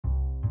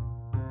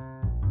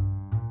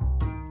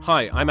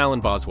Hi, I'm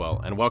Alan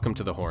Boswell, and welcome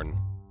to The Horn.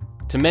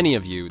 To many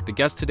of you, the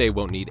guest today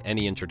won't need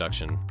any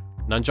introduction.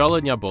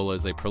 Nanjala Nyabola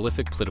is a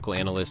prolific political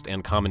analyst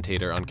and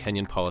commentator on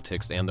Kenyan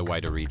politics and the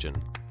wider region.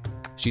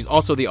 She's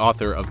also the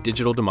author of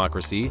Digital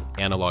Democracy: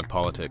 Analog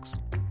Politics.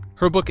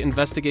 Her book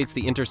investigates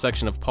the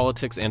intersection of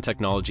politics and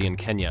technology in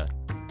Kenya.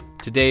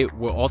 Today,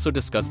 we'll also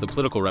discuss the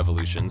political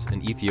revolutions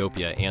in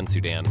Ethiopia and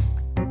Sudan.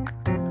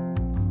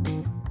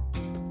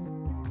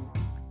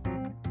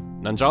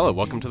 Nanjala,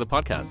 welcome to the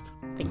podcast.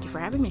 Thank you for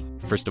having me.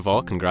 First of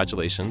all,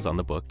 congratulations on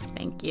the book.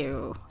 Thank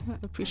you. I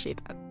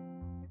appreciate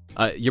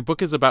that. Your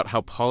book is about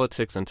how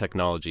politics and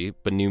technology,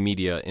 but new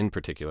media in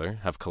particular,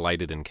 have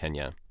collided in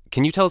Kenya.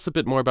 Can you tell us a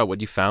bit more about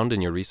what you found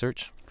in your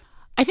research?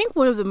 I think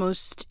one of the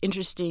most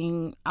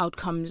interesting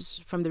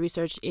outcomes from the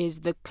research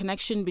is the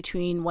connection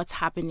between what's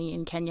happening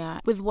in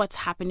Kenya with what's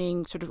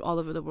happening sort of all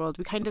over the world.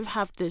 We kind of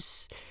have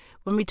this...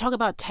 When we talk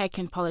about tech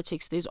and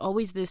politics, there's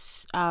always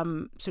this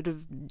sort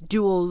of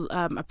dual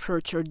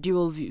approach or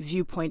dual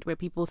viewpoint where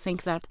people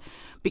think that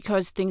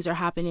because things are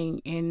happening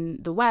in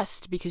the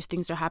West, because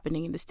things are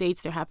happening in the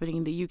States, they're happening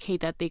in the UK,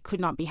 that they could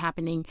not be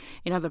happening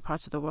in other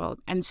parts of the world.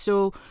 And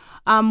so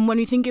when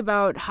we think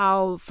about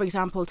how, for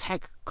example,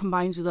 tech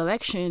combines with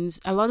elections,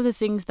 a lot of the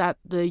things that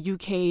the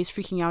UK is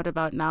freaking out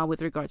about now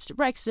with regards to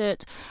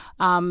Brexit,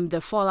 the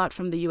fallout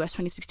from the US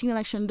 2016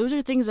 election, those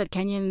are things that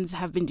Kenyans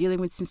have been dealing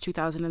with since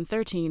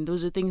 2013.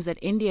 Those are things that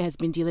India has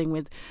been dealing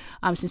with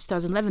since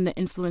 2011, the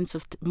influence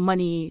of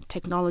money,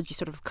 technology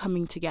sort of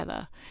coming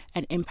together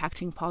and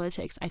impacting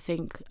politics, I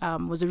think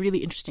was a really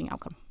interesting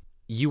outcome.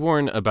 You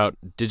warn about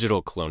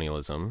digital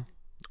colonialism,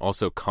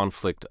 also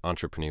conflict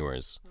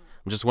entrepreneurs.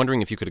 I'm just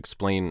wondering if you could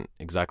explain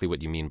exactly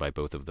what you mean by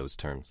both of those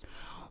terms.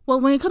 Well,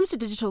 when it comes to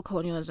digital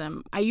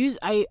colonialism,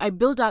 I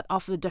build that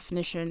off the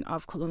definition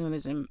of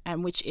colonialism,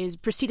 which is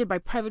preceded by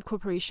private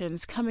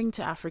corporations coming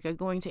to Africa,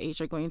 going to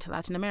Asia, going to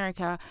Latin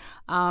America,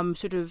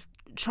 sort of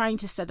trying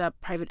to set up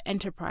private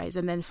enterprise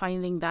and then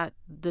finding that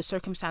the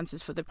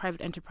circumstances for the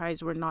private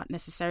enterprise were not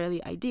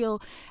necessarily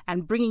ideal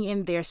and bringing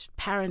in their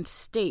parent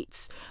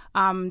states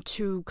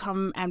to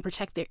come and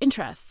protect their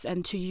interests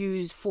and to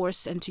use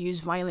force and to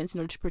use violence in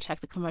order to protect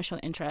the commercial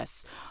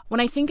interests.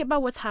 When I think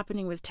about what's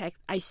happening with tech,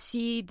 I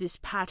see this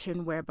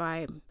pattern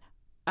whereby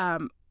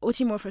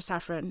Otimorpho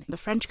Safran, the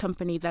French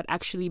company that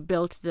actually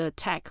built the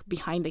tech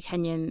behind the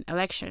Kenyan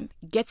election,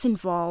 gets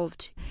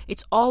involved.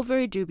 It's all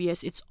very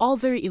dubious. It's all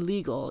very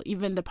illegal.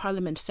 Even the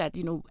parliament said,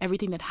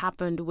 everything that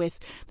happened with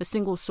the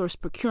single source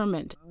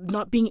procurement,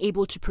 not being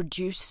able to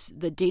produce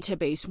the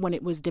database when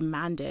it was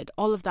demanded,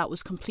 all of that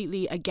was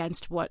completely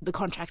against what the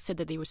contract said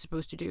that they were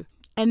supposed to do.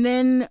 And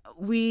then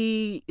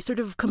we sort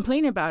of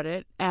complain about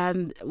it.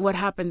 And what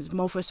happens?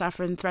 Morpho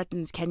Safran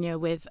threatens Kenya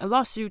with a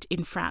lawsuit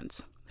in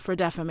France for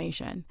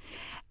defamation.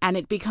 And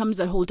it becomes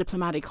a whole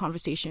diplomatic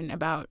conversation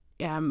about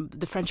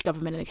the French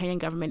government and the Kenyan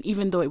government,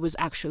 even though it was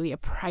actually a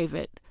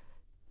private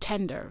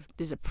tender.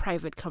 There's a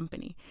private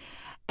company.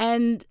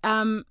 And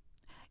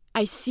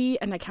I see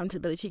an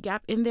accountability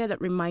gap in there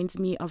that reminds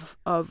me of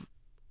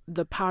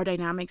the power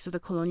dynamics of the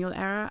colonial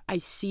era. I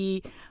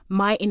see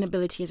my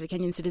inability as a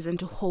Kenyan citizen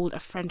to hold a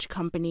French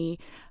company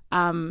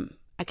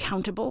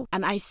accountable.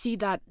 And I see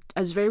that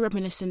as very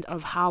reminiscent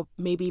of how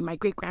maybe my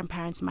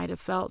great-grandparents might have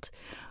felt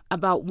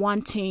about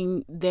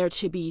wanting there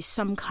to be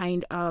some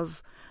kind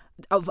of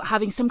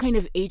having some kind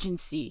of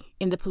agency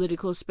in the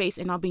political space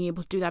and not being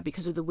able to do that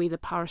because of the way the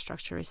power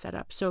structure is set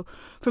up. So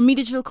for me,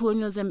 digital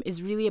colonialism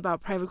is really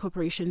about private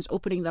corporations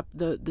opening up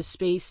the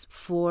space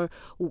for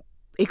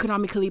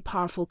economically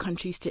powerful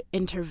countries to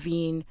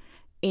intervene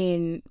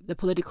in the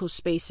political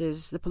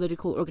spaces, the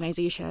political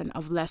organization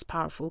of less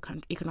powerful,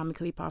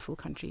 economically powerful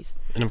countries.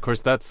 And of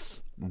course,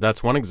 that's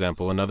one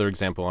example. Another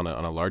example on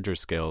a larger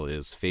scale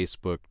is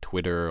Facebook,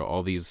 Twitter,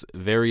 all these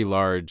very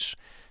large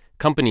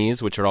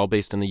companies, which are all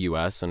based in the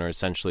U.S. and are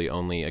essentially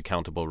only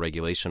accountable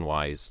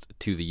regulation-wise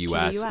to the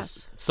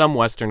U.S. Some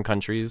Western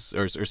countries,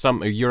 or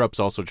Europe's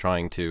also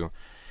trying to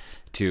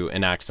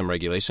enact some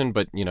regulation,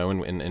 but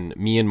in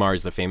Myanmar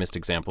is the famous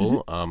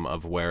example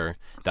of where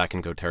that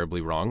can go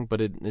terribly wrong.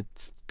 But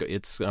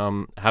it's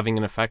having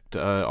an effect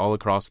all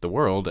across the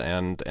world,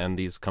 and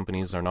these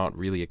companies are not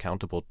really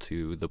accountable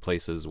to the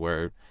places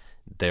where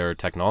their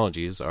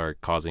technologies are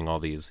causing all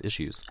these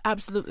issues.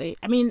 Absolutely.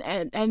 I mean,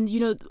 and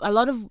a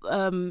lot of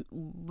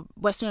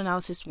Western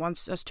analysis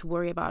wants us to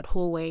worry about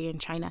Huawei in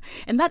China.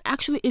 And that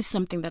actually is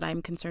something that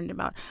I'm concerned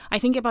about. I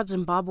think about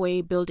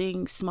Zimbabwe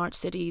building smart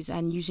cities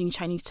and using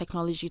Chinese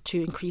technology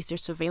to increase their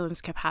surveillance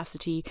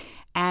capacity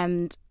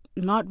and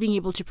not being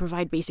able to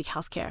provide basic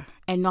healthcare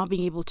and not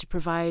being able to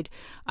provide,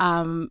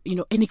 an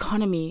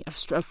economy,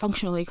 a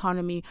functional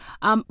economy.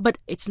 But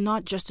it's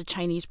not just a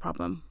Chinese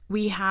problem.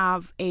 we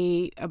have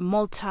a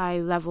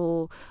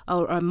multi-level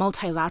or a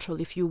multilateral,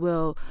 if you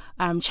will,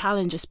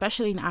 challenge,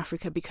 especially in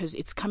Africa, because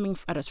it's coming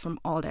at us from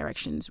all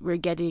directions. We're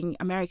getting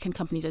American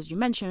companies, as you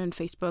mentioned,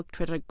 Facebook,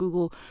 Twitter,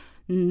 Google,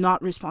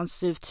 not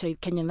responsive to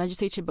Kenyan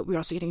legislature, but we're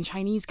also getting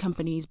Chinese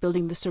companies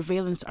building the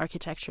surveillance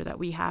architecture that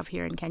we have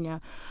here in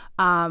Kenya.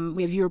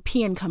 We have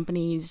European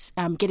companies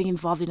getting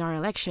involved in our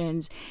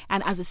elections.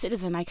 And as a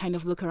citizen, I kind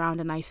of look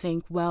around and I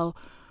think, well,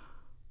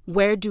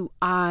 where do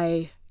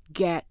I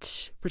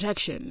get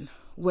protection?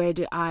 Where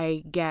do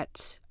I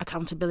get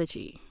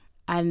accountability?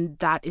 And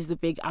that is the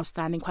big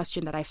outstanding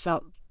question that I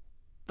felt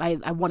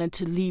I wanted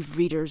to leave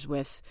readers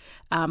with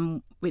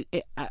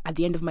at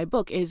the end of my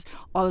book is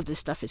all of this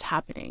stuff is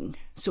happening.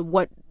 So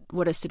what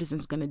are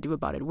citizens going to do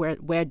about it?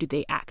 Where do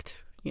they act?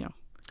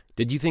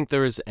 Did you think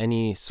there was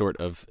any sort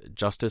of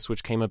justice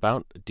which came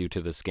about due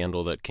to the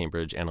scandal that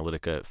Cambridge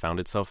Analytica found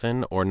itself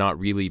in, or not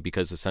really,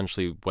 because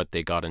essentially what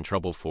they got in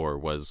trouble for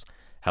was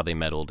how they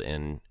meddled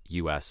in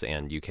US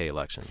and UK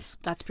elections?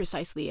 That's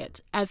precisely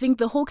it. I think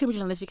the whole Cambridge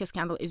Analytica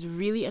scandal is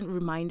really a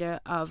reminder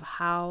of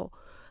how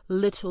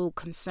little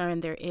concern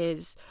there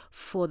is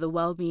for the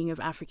well-being of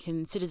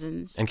African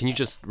citizens. And can you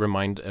just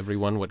remind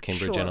everyone what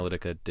Cambridge Sure.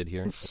 Analytica did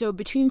here? So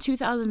between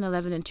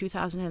 2011 and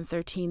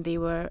 2013, they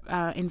were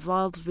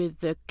involved with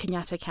the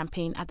Kenyatta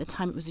campaign. At the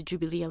time, it was the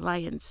Jubilee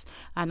Alliance,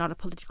 not a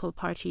political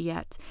party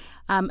yet.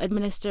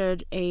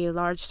 Administered a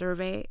large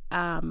survey,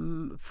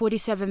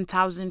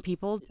 47,000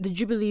 people. The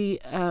Jubilee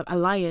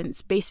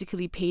Alliance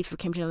basically paid for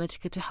Cambridge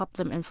Analytica to help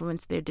them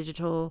influence their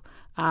digital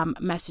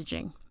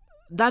messaging.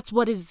 That's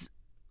what is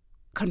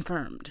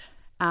confirmed.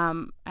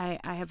 I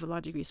have a law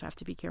degree, so I have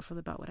to be careful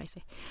about what I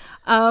say.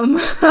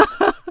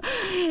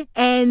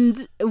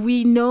 And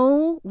we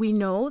know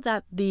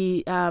that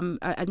the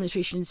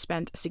administration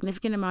spent a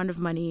significant amount of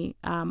money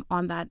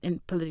on that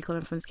in political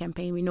influence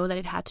campaign. We know that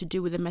it had to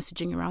do with the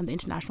messaging around the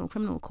International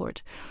Criminal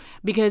Court,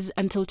 because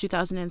until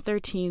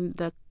 2013,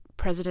 the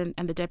president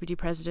and the deputy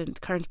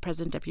president, current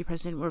president, deputy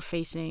president, were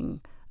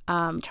facing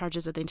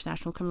charges at the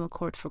International Criminal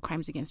Court for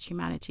crimes against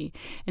humanity.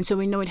 And so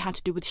we know it had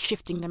to do with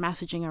shifting the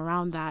messaging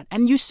around that.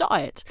 And you saw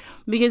it,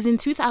 because in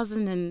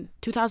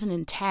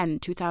 2010,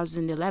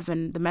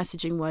 2011, the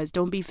messaging was,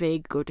 don't be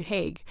vague, go to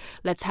Hague.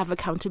 Let's have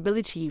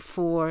accountability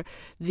for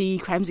the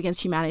crimes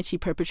against humanity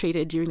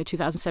perpetrated during the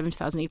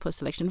 2007-2008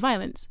 post-election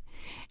violence.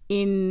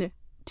 In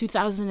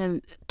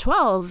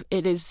 2012,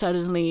 it is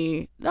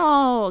suddenly,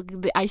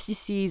 the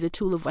ICC is a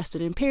tool of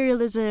Western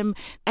imperialism,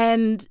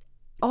 and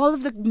all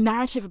of the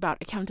narrative about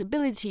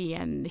accountability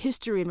and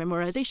history and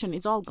memorialization,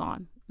 it's all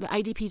gone. The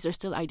IDPs are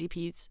still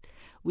IDPs.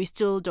 We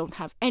still don't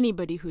have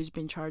anybody who's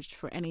been charged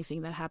for anything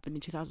that happened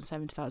in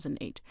 2007,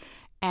 2008.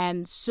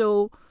 And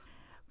so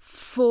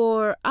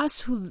for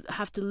us who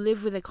have to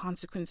live with the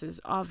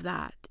consequences of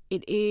that,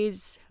 it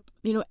is,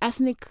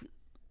 ethnic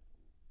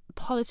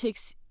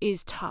politics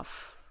is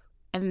tough.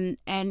 And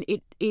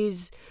it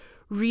is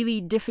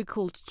really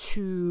difficult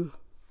to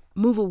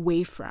move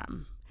away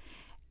from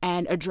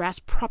and address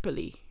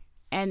properly.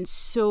 And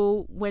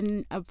so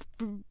when a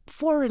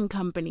foreign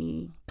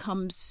company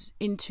comes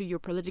into your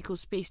political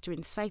space to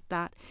incite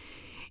that,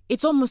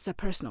 it's almost a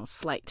personal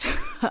slight.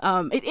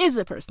 It is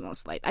a personal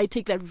slight. I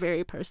take that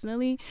very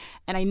personally,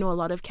 and I know a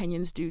lot of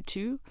Kenyans do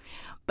too.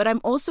 But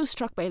I'm also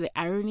struck by the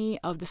irony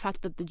of the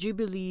fact that the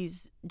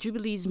Jubilee's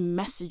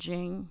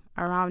messaging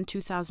around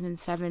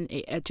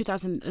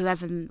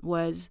 2011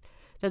 was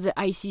that the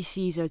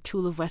ICC is a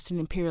tool of Western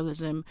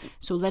imperialism,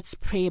 so let's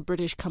pay a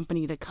British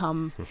company to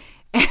come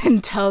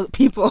and tell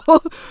people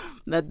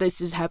that this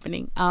is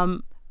happening.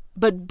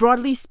 But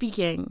broadly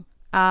speaking,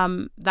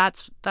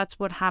 that's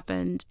what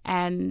happened,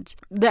 and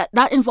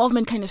that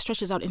involvement kind of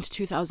stretches out into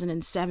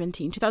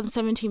 2017.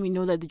 2017, we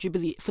know that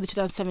for the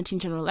 2017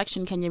 general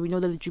election, Kenya, we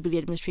know that the Jubilee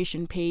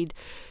administration paid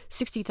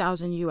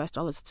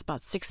 $60,000. It's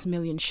about 6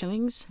 million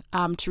shillings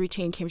to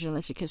retain Cambridge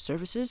Analytica's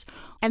services,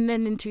 and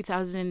then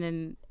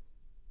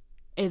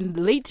in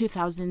late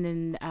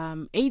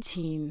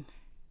 2018,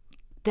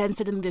 then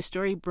suddenly the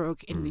story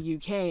broke in the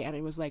UK, and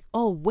it was like,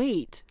 oh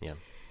wait, yeah.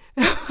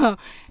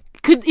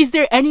 Is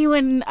there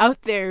anyone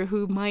out there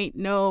who might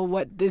know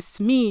what this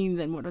means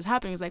and what was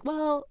happening? It's like,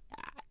 well,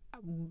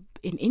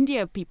 in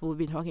India, people have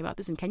been talking about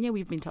this. In Kenya,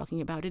 we've been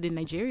talking about it. In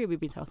Nigeria, we've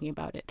been talking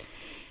about it.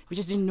 We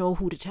just didn't know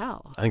who to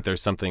tell. I think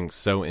there's something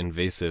so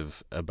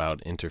invasive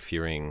about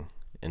interfering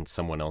in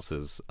someone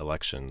else's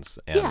elections.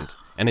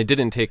 And it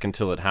didn't take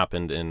until it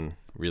happened in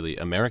really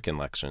American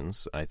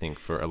elections, I think,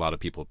 for a lot of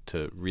people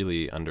to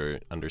really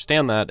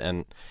understand that.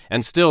 And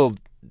still,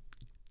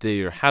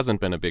 there hasn't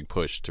been a big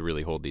push to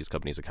really hold these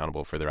companies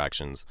accountable for their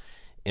actions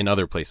in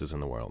other places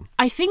in the world.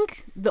 I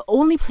think the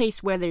only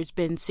place where there's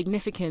been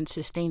significant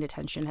sustained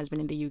attention has been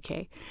in the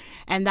UK.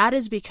 And that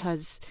is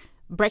because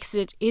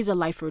Brexit is a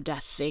life or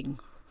death thing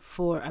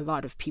for a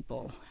lot of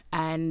people.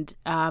 And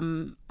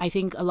I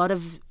think a lot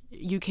of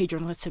UK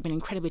journalists have been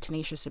incredibly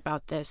tenacious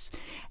about this,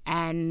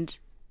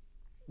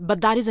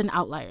 but that is an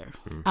outlier.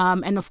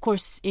 And of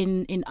course,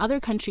 in other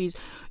countries,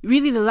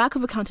 really the lack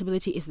of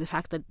accountability is the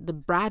fact that the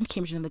brand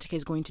Cambridge Analytica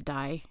is going to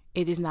die.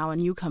 It is now a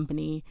new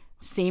company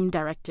same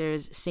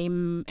directors,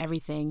 same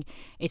everything.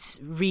 It's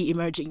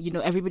re-emerging.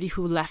 Everybody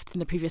who left in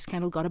the previous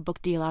scandal got a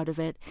book deal out of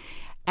it.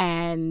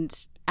 And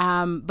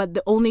but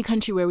the only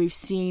country where we've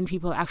seen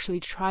people actually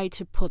try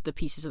to put the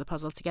pieces of the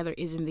puzzle together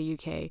is in the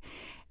UK.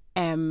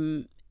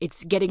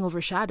 It's getting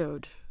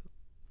overshadowed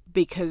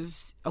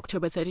because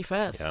October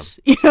 31st,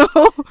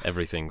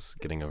 Everything's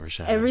getting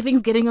overshadowed.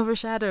 Everything's getting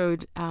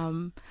overshadowed.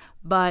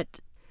 But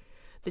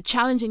the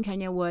challenge in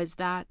Kenya was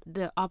that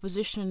the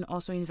opposition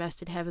also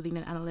invested heavily in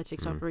an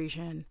analytics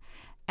operation.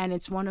 And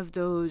it's one of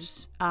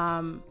those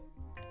pot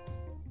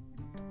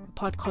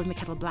calling the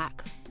kettle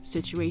black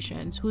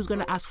situations. Who's going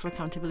to ask for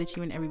accountability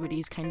when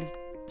everybody's kind of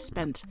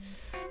spent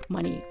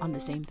money on the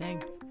same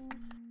thing?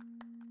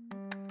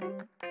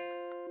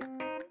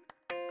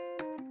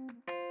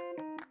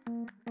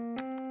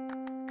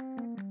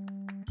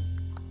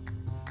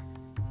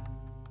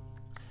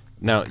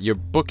 Now, your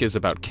book is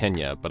about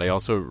Kenya, but I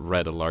also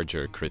read a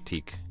larger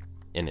critique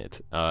in it.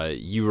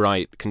 You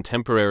write,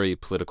 contemporary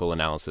political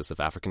analysis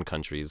of African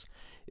countries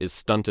is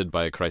stunted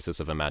by a crisis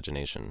of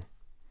imagination.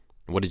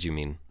 What did you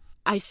mean?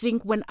 I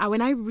think when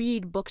I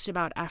read books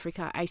about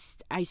Africa, I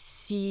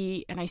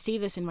see, and I say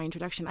this in my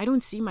introduction, I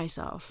don't see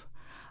myself.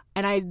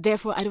 And I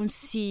don't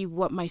see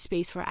what my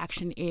space for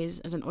action is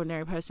as an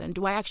ordinary person.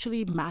 Do I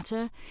actually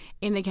matter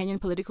in the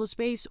Kenyan political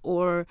space,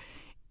 or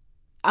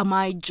am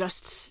I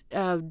just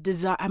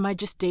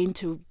deigned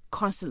to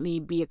constantly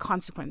be a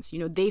consequence?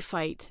 They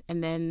fight,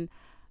 and then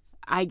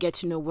I get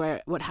to know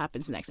what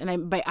happens next.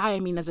 And by I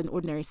mean as an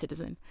ordinary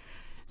citizen.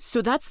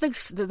 So that's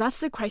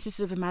the crisis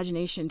of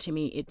imagination to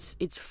me.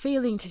 It's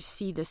failing to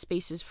see the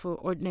spaces for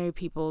ordinary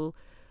people,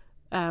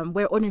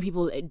 where ordinary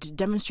people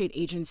demonstrate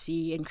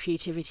agency and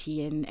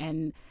creativity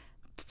and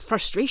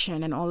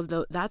frustration and all of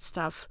that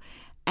stuff,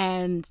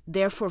 and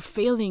therefore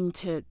failing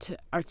to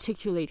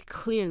articulate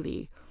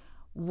clearly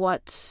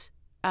what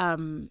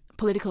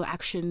political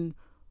action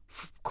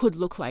could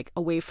look like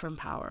away from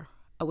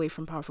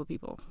powerful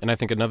people. And I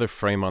think another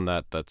frame on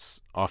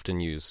that's often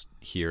used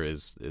here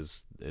is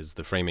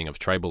the framing of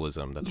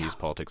tribalism, that these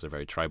politics are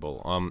very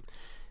tribal.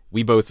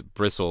 We both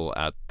bristle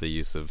at the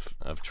use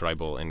of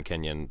tribal in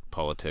Kenyan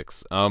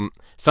politics.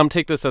 Some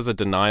take this as a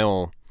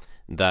denial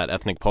that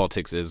ethnic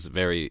politics is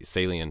very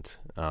salient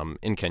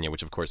in Kenya,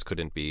 which of course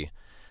couldn't be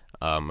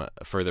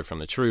further from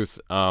the truth.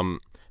 But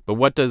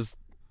what does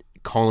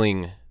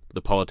calling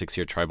the politics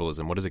here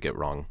tribalism, what does it get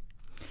wrong?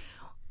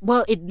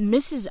 Well, it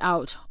misses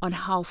out on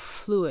how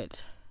fluid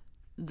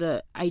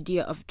the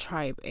idea of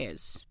tribe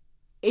is.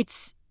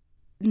 It's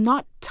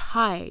not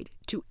tied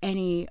to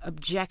any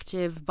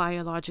objective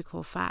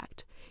biological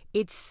fact.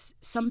 It's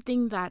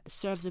something that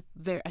serves a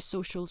very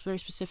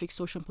specific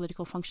social and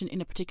political function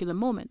in a particular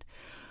moment.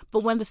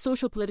 But when the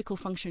social political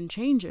function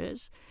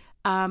changes,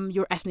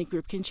 your ethnic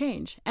group can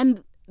change.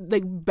 And the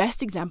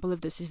best example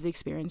of this is the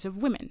experience of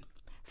women.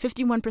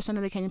 51%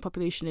 of the Kenyan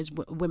population is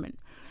women.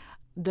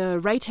 The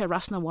writer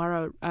Rasna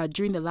Wara,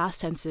 during the last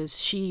census,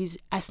 she's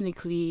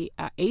ethnically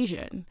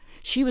Asian.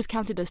 She was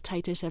counted as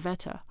Taita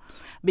Taveta,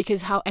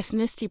 because how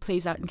ethnicity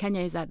plays out in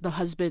Kenya is that the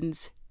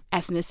husband's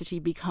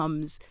ethnicity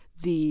becomes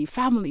the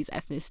family's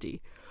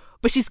ethnicity.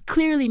 But she's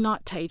clearly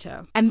not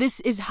Taita. And this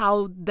is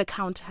how the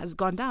count has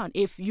gone down.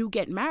 If you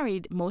get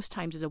married, most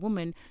times as a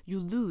woman, you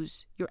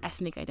lose your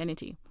ethnic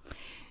identity.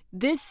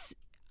 This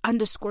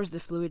underscores the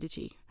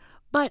fluidity.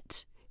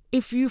 But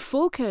if you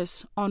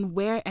focus on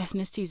where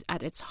ethnicity is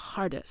at its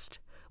hardest,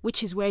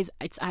 which is where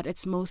it's at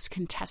its most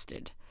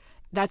contested,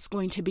 that's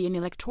going to be in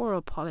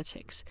electoral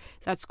politics.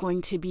 That's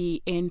going to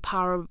be in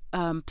power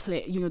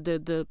play,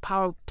 the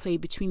power play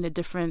between the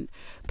different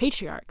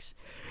patriarchs.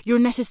 You're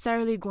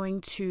necessarily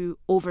going to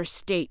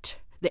overstate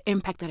the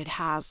impact that it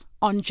has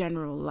on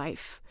general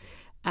life.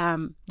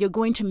 You're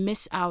going to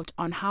miss out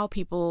on how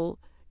people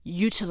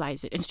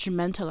utilize it,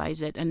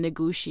 instrumentalize it, and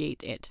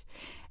negotiate it.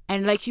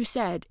 And like you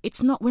said,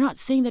 we're not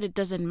saying that it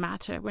doesn't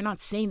matter. We're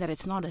not saying that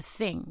it's not a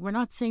thing.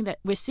 We're saying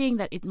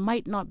that it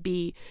might not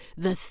be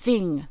the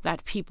thing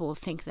that people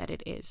think that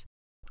it is.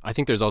 I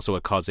think there's also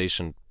a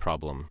causation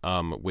problem,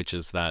 which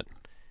is that,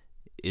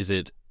 is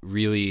it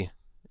really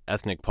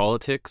ethnic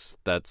politics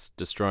that's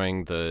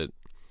destroying the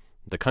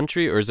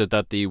country, or is it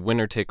that the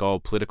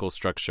winner-take-all political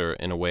structure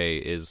in a way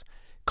is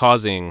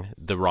causing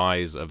the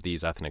rise of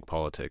these ethnic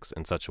politics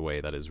in such a way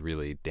that is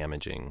really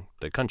damaging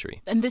the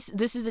country? And this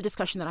is the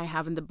discussion that I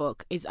have in the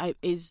book, is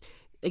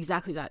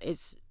exactly that.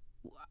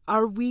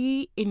 Are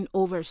we, in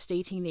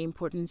overstating the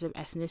importance of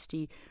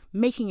ethnicity,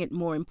 making it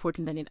more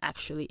important than it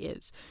actually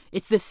is?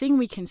 It's the thing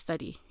we can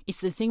study. It's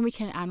the thing we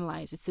can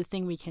analyze. It's the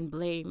thing we can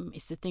blame.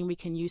 It's the thing we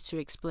can use to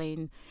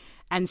explain.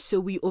 And so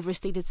we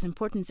overstate its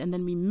importance, and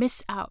then we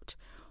miss out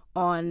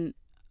on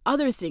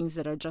other things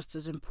that are just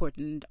as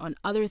important, on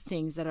other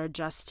things that are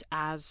just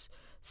as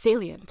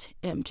salient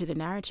to the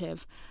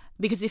narrative.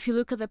 Because if you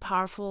look at the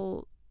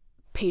powerful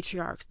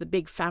patriarchs, the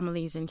big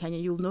families in Kenya,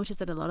 you'll notice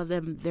that a lot of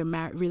them, they're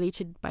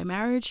related by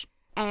marriage.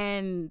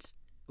 And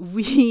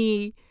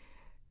we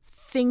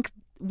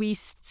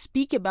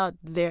speak about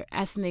their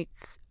ethnic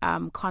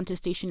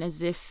contestation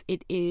as if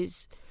it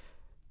is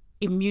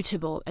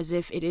immutable, as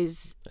if it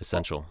is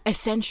essential.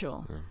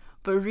 Yeah.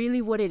 But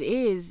really what it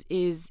is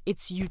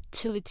its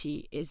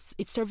utility. It's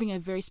serving a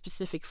very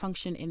specific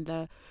function in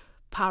the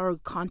power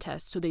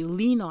contest, so they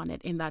lean on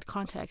it in that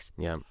context.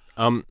 Yeah.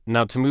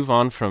 Now, to move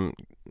on from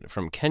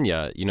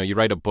Kenya, you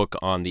write a book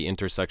on the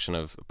intersection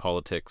of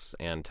politics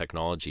and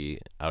technology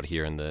out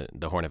here in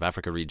the Horn of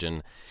Africa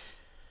region.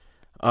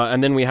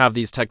 And then we have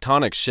these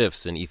tectonic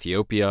shifts in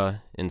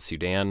Ethiopia, in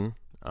Sudan.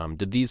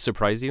 Did these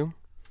surprise you?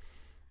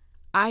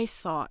 I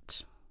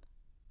thought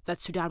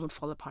that Sudan would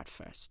fall apart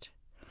first,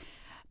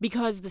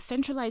 because the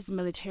centralized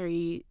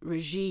military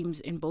regimes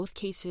in both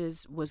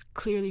cases was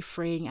clearly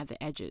fraying at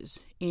the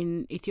edges.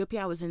 In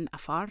Ethiopia, I was in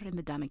Afar, in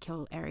the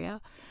Danakil area.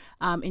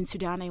 In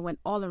Sudan, I went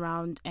all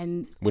around.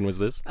 And when was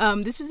this?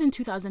 This was in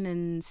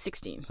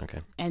 2016. Okay.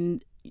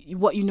 And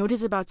what you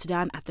notice about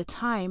Sudan at the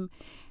time,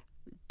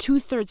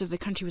 2/3 of the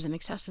country was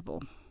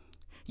inaccessible.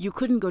 You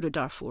couldn't go to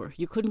Darfur.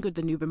 You couldn't go to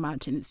the Nuba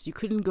Mountains. You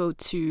couldn't go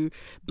to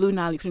Blue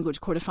Nile. You couldn't go to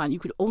Kordofan. You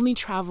could only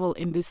travel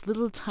in this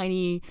little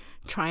tiny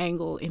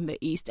triangle in the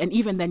east. And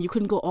even then, you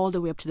couldn't go all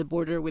the way up to the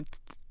border with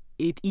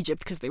Egypt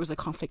because there was a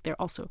conflict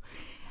there also.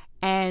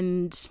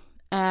 And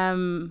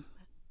I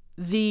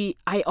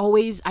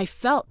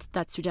felt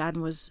that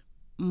Sudan was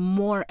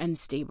more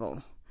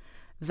unstable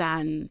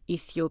than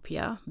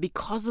Ethiopia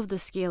because of the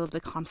scale of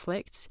the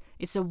conflicts.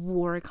 It's a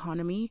war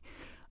economy.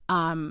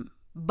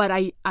 But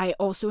I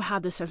also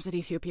had the sense that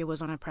Ethiopia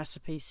was on a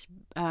precipice.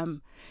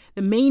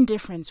 The main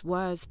difference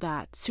was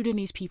that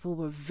Sudanese people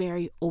were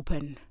very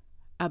open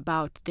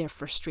about their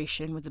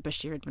frustration with the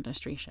Bashir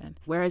administration,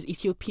 whereas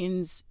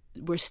Ethiopians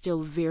were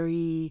still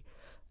very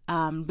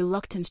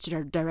reluctant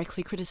to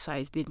directly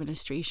criticize the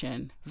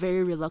administration,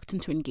 very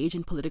reluctant to engage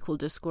in political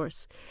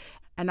discourse.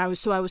 And I was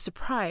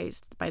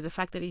surprised by the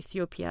fact that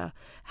Ethiopia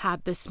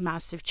had this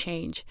massive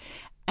change.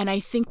 And I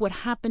think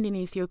what happened in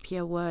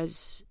Ethiopia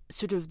was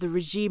sort of the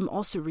regime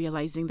also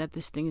realizing that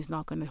this thing is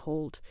not going to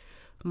hold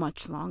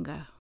much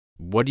longer.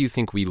 What do you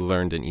think we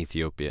learned in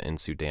Ethiopia and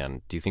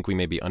Sudan? Do you think we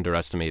maybe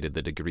underestimated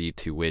the degree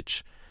to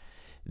which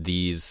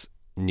these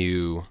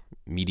new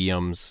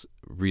mediums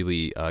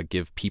really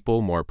give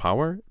people more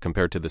power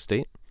compared to the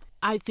state?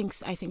 I think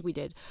we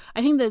did.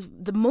 I think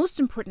that the most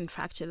important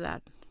factor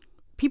that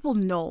people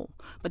know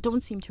but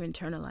don't seem to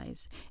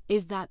internalize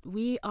is that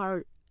we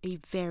are a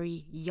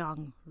very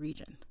young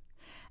region.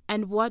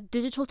 And what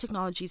digital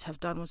technologies have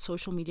done, what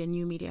social media,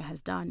 new media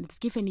has done, it's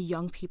given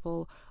young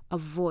people a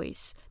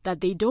voice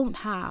that they don't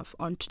have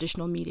on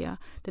traditional media,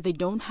 that they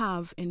don't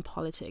have in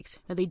politics,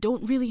 that they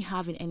don't really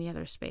have in any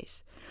other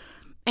space.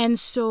 And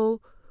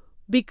so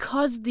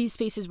because these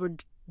spaces were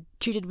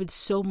treated with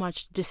so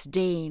much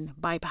disdain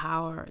by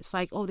power, it's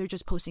like, oh, they're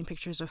just posting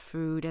pictures of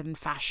food and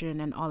fashion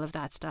and all of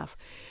that stuff.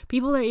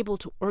 People are able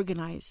to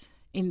organize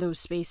in those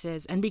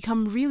spaces and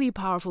become really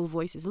powerful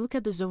voices. Look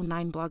at the Zone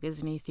 9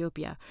 bloggers in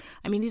Ethiopia.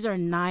 I mean, these are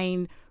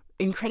 9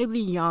 incredibly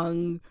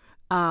young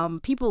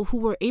people who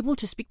were able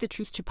to speak the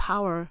truth to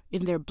power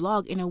in their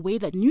blog in a way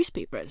that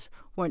newspapers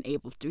weren't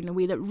able to do, in a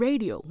way that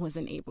radio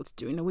wasn't able to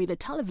do, in a way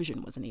that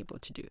television wasn't able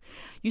to do.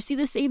 You see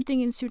the same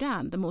thing in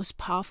Sudan. The most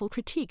powerful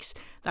critiques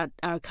that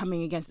came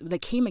against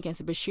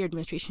the Bashir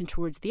administration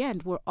towards the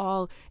end were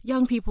all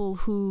young people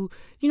who,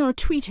 are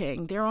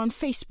tweeting, they're on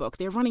Facebook,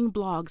 they're running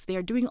blogs,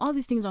 they're doing all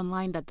these things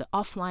online that the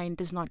offline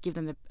does not give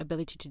them the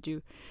ability to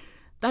do.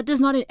 That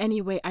does not in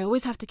any way, I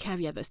always have to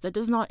caveat this, that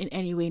does not in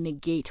any way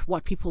negate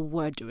what people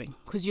were doing.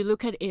 Because you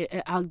look at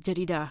Al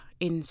Jarida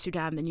in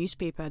Sudan, the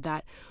newspaper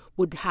that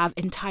would have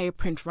entire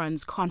print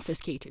runs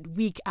confiscated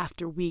week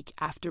after week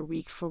after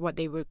week for what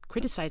they were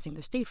criticizing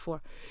the state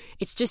for.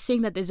 It's just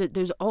saying that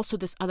there's also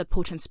this other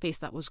potent space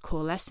that was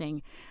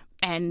coalescing,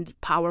 and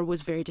power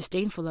was very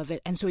disdainful of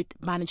it, and so it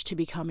managed to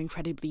become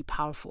incredibly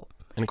powerful.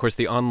 And of course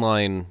the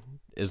online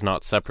is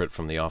not separate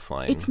from the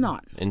offline. It's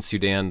not. In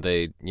Sudan,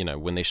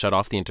 when they shut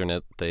off the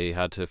internet, they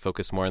had to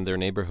focus more on their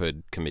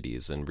neighborhood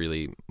committees and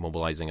really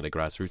mobilizing at a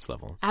grassroots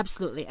level.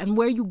 Absolutely. And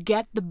where you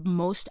get the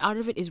most out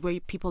of it is where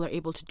people are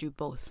able to do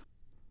both.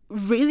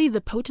 Really,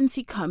 the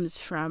potency comes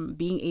from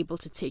being able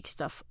to take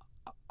stuff,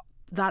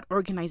 that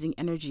organizing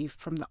energy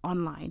from the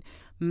online,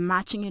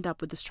 matching it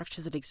up with the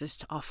structures that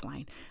exist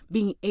offline,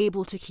 being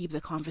able to keep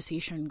the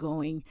conversation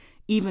going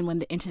even when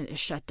the internet is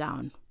shut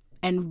down,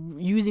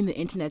 and using the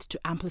internet to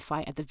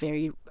amplify at the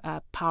very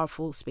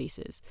powerful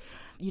spaces.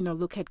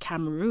 Look at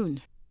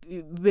Cameroon.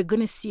 We're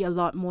going to see a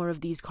lot more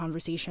of these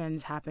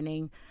conversations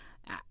happening,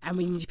 and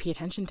we need to pay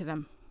attention to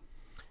them.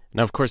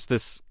 Now, of course,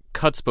 this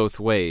cuts both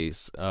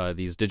ways.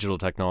 These digital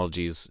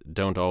technologies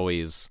don't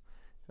always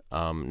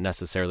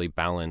necessarily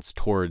balance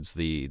towards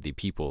the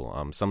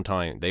people.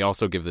 Sometimes they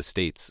also give the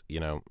states,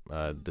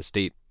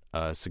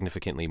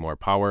 significantly more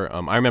power.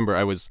 I remember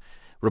I was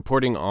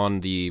reporting on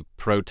the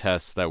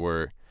protests that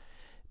were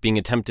being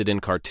attempted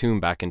in Khartoum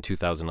back in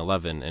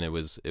 2011, and it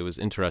was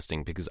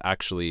interesting because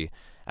actually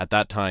at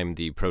that time,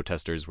 the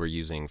protesters were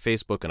using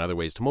Facebook and other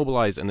ways to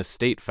mobilize, and the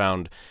state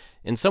found,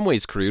 in some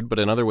ways crude, but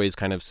in other ways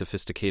kind of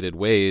sophisticated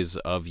ways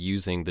of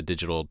using the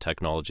digital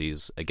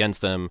technologies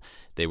against them.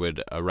 They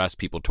would arrest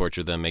people,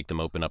 torture them, make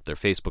them open up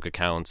their Facebook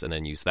accounts, and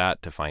then use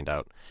that to find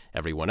out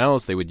everyone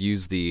else. They would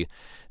use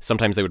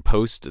sometimes they would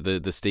post,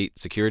 the state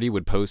security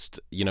would post,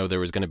 there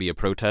was going to be a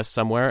protest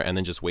somewhere, and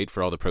then just wait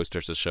for all the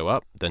protesters to show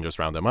up, then just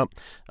round them up.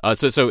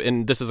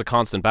 And this is a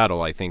constant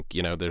battle. I think,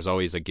 there's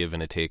always a give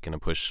and a take and a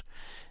push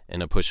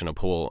and a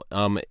pull.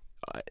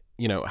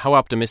 How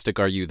optimistic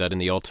are you that in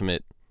the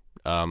ultimate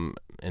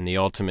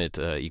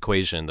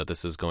equation that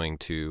this is going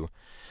to,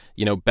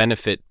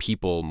 benefit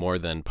people more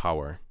than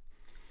power?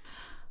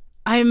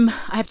 I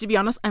have to be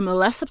honest, I'm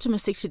less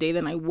optimistic today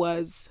than I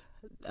was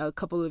a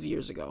couple of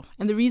years ago.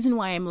 And the reason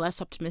why I'm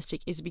less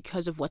optimistic is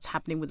because of what's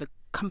happening with the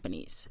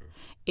companies.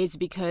 It's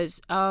because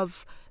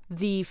of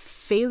the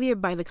failure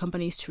by the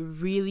companies to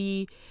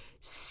really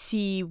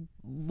see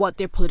what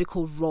their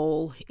political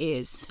role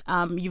is.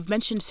 You've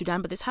mentioned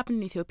Sudan, but this happened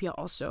in Ethiopia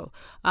also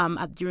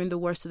during the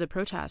worst of the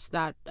protests,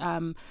 that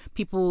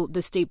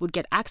the state would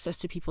get access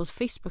to people's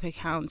Facebook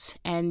accounts.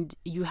 And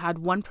you had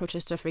one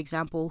protester, for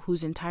example,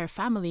 whose entire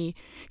family,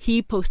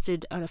 he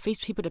posted on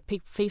he put a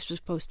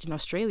Facebook post in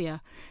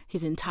Australia.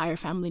 His entire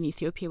family in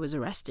Ethiopia was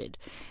arrested.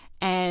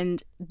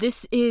 And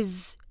this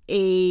is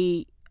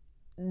at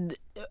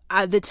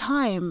the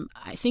time,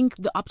 I think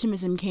the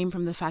optimism came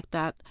from the fact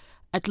that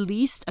at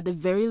the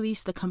very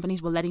least, the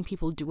companies were letting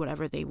people do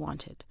whatever they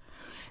wanted.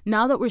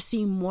 Now that we're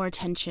seeing more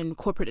attention,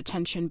 corporate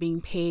attention being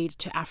paid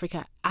to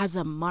Africa as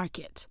a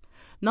market,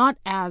 not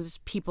as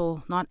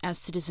people, not as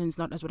citizens,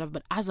 not as whatever,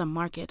 but as a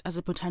market, as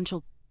a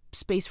potential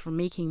space for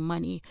making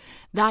money,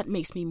 that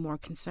makes me more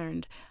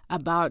concerned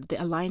about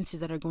the alliances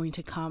that are going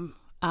to come.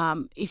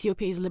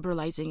 Ethiopia is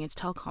liberalizing its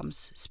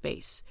telecoms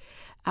space.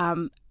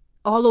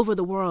 All over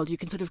the world, you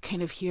can sort of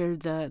kind of hear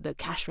the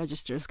cash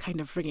registers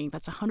kind of ringing.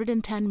 That's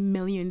 110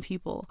 million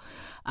people.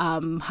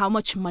 How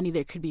much money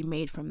there could be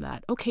made from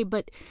that? Okay,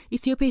 but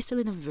Ethiopia is still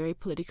in a very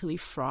politically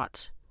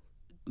fraught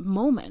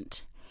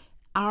moment.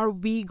 Are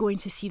we going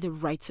to see the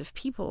rights of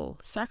people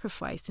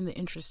sacrificed in the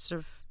interests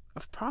of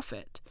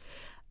profit?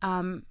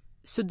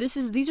 So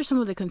these are some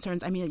of the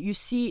concerns. I mean, you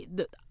see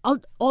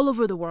all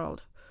over the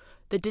world,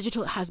 the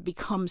digital has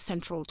become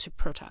central to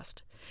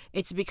protest.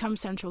 It's become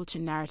central to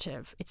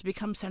narrative. It's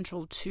become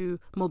central to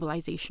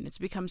mobilization. It's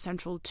become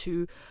central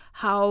to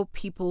how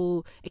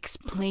people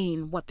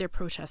explain what their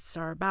protests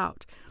are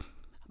about.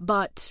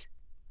 But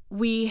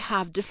we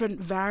have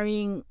different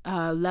varying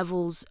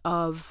levels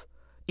of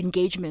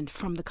engagement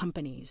from the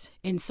companies.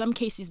 In some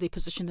cases, they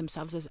position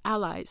themselves as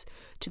allies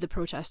to the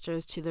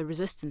protesters, to the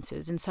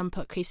resistances. In some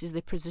cases,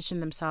 they position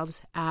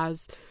themselves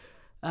as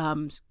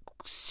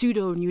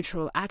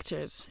pseudo-neutral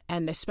actors,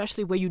 and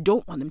especially where you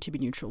don't want them to be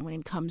neutral when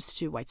it comes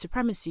to white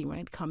supremacy, when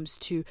it comes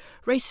to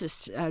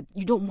racists,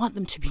 you don't want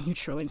them to be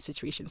neutral in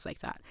situations like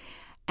that.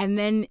 And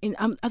then in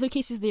other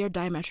cases, they are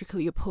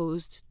diametrically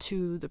opposed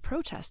to the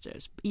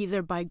protesters,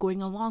 either by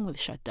going along with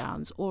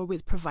shutdowns or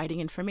with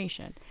providing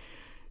information.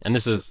 And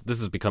this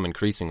has become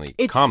increasingly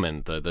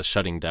common, the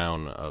shutting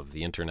down of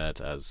the internet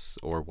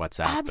or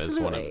WhatsApp absolutely. As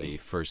one of the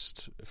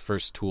first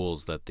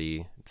tools that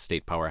the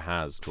state power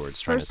has towards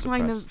trying to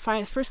suppress.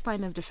 First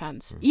line of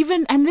defense.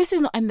 Even, and this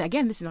is not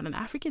an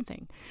African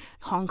thing.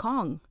 Hong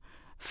Kong,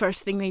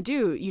 first thing they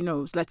do,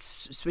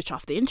 let's switch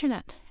off the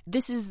internet.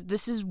 This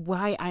is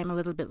why I'm a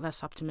little bit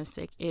less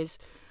optimistic. Is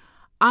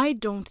I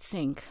don't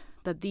think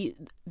that the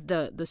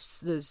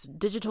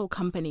digital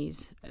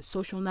companies,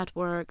 social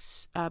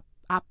networks, app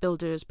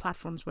builders,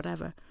 platforms,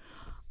 whatever,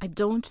 I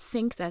don't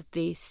think that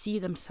they see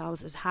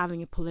themselves as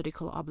having a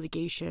political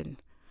obligation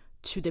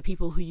to the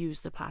people who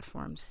use the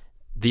platforms.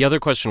 The other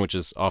question which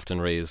is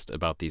often raised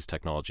about these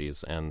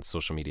technologies, and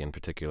social media in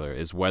particular,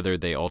 is whether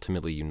they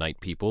ultimately unite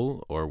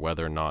people or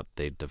whether or not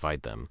they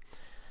divide them.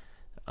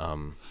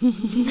 Now,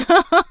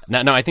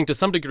 I think to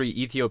some degree,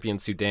 Ethiopia and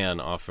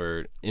Sudan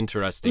offer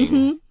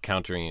interesting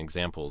countering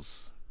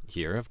examples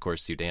here. Of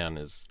course, Sudan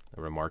is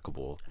a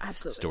remarkable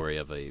story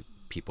of a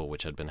people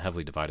which had been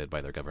heavily divided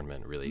by their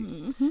government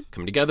really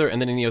coming together. And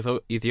then in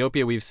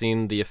Ethiopia, we've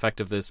seen the effect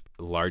of this,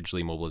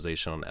 largely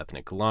mobilization on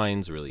ethnic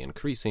lines really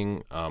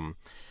increasing.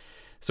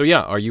 So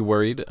yeah, are you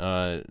worried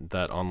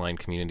that online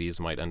communities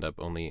might end up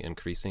only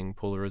increasing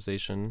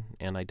polarization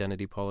and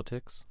identity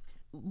politics?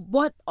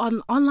 What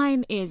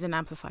online is an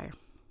amplifier.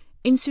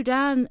 In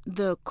Sudan,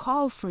 the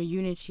call for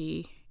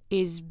unity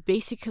has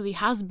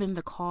been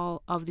the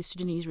call of the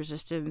Sudanese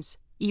resistance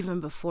even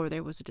before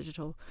there was a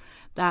digital,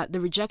 that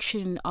the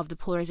rejection of the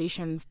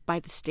polarization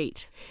by the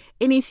state.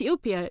 In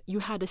Ethiopia, you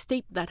had a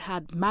state that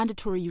had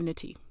mandatory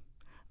unity,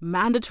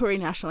 mandatory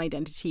national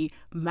identity,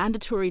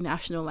 mandatory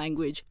national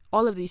language,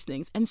 all of these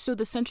things. And so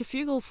the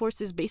centrifugal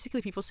force is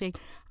basically people saying,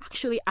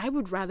 actually, I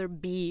would rather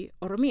be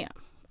Oromia.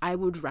 I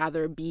would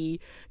rather be,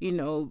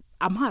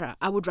 Amhara.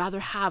 I would rather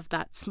have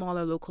that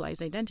smaller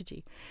localized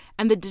identity.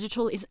 And the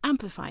digital is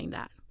amplifying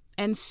that.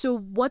 And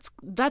so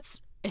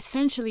that's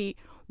essentially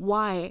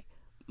why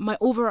my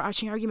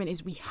overarching argument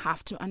is we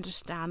have to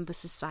understand the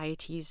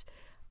societies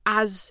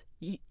as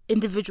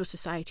individual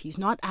societies,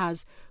 not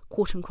as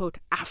quote unquote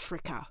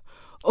Africa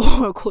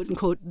or quote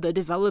unquote the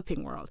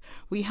developing world.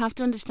 We have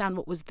to understand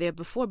what was there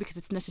before, because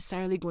it's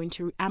necessarily going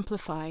to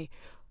amplify.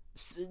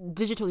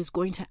 Digital is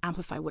going to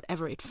amplify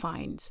whatever it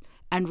finds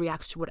and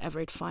react to whatever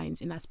it finds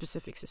in that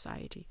specific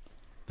society.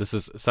 This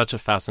is such a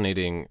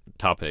fascinating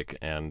topic,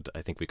 and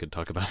I think we could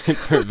talk about it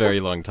for a very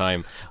long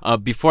time.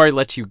 Before I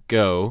let you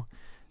go,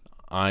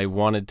 I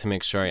wanted to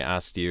make sure I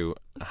asked you,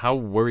 how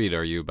worried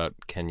are you about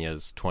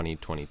Kenya's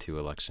 2022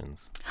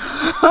 elections?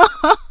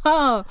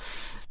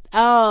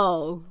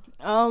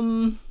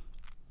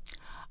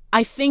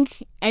 I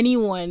think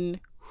anyone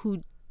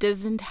who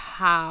doesn't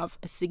have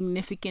a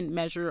significant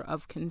measure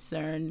of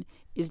concern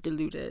is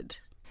deluded.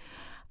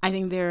 I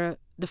think the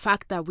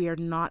fact that we are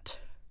not,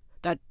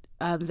 that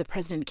the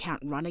president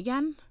can't run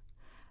again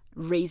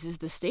raises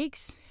the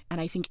stakes,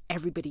 and I think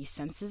everybody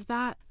senses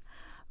that.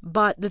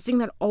 But the thing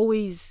that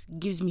always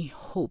gives me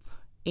hope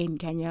in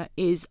Kenya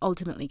is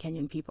ultimately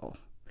Kenyan people.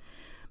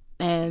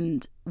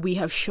 And we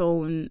have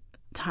shown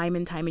time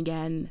and time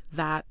again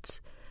that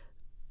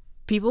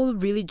people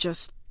really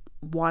just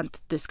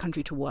want this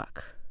country to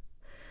work.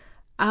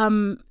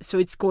 So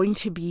it's going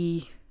to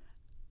be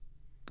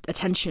a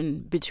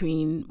tension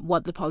between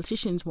what the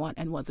politicians want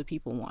and what the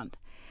people want.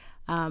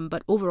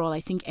 But overall, I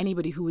think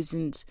anybody who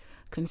isn't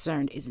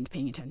concerned isn't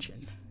paying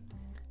attention.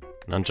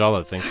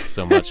 Nanjala, thanks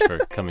so much for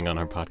coming on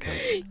our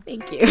podcast.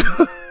 Thank you.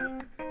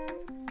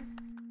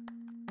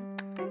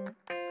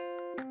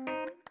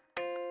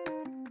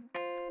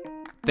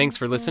 Thanks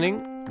for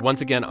listening.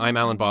 Once again, I'm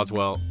Alan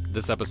Boswell.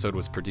 This episode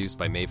was produced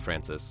by Mae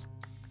Francis.